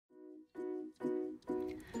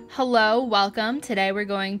Hello, welcome. Today we're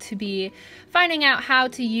going to be finding out how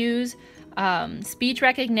to use speech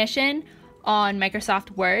recognition on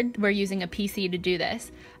Microsoft Word. We're using a PC to do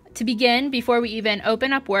this. To begin, before we even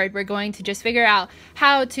open up Word, we're going to just figure out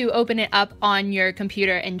how to open it up on your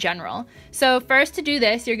computer in general. So first, to do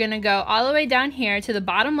this, you're going to go all the way down here to the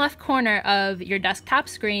bottom left corner of your desktop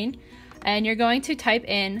screen, and you're going to type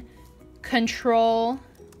in Control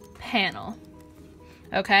Panel.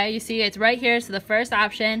 Okay, you see it's right here, so the first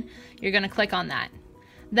option, you're going to click on that.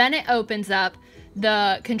 Then it opens up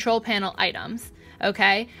the control panel items,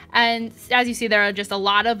 okay? And as you see, there are just a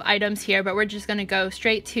lot of items here, but we're just going to go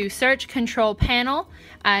straight to search control panel,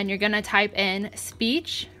 and you're going to type in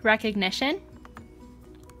speech recognition,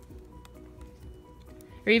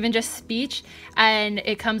 or even just speech, and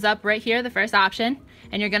it comes up right here, the first option,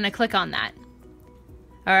 and you're going to click on that.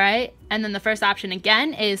 All right, and then the first option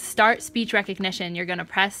again is start speech recognition. You're going to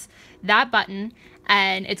press that button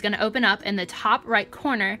and it's going to open up in the top right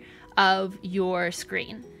corner of your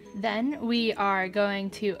screen. Then we are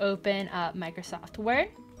going to open up Microsoft Word.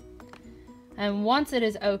 And once it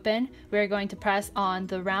is open, we're going to press on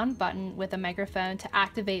the round button with a microphone to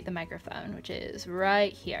activate the microphone, which is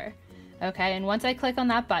right here. Okay, and once I click on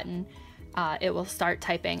that button, it will start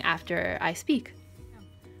typing after I speak.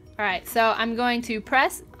 Alright, so I'm going to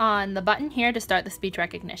press on the button here to start the speech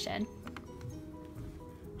recognition.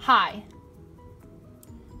 Hi,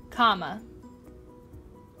 comma,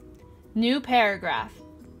 new paragraph.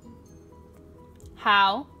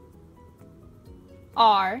 How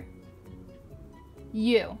are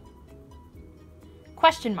you?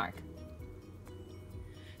 Question mark.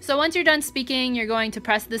 So once you're done speaking, you're going to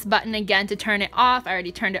press this button again to turn it off. I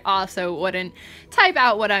already turned it off so it wouldn't type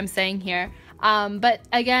out what I'm saying here. But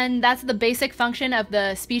again, that's the basic function of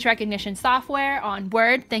the speech recognition software on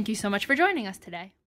Word. Thank you so much for joining us today.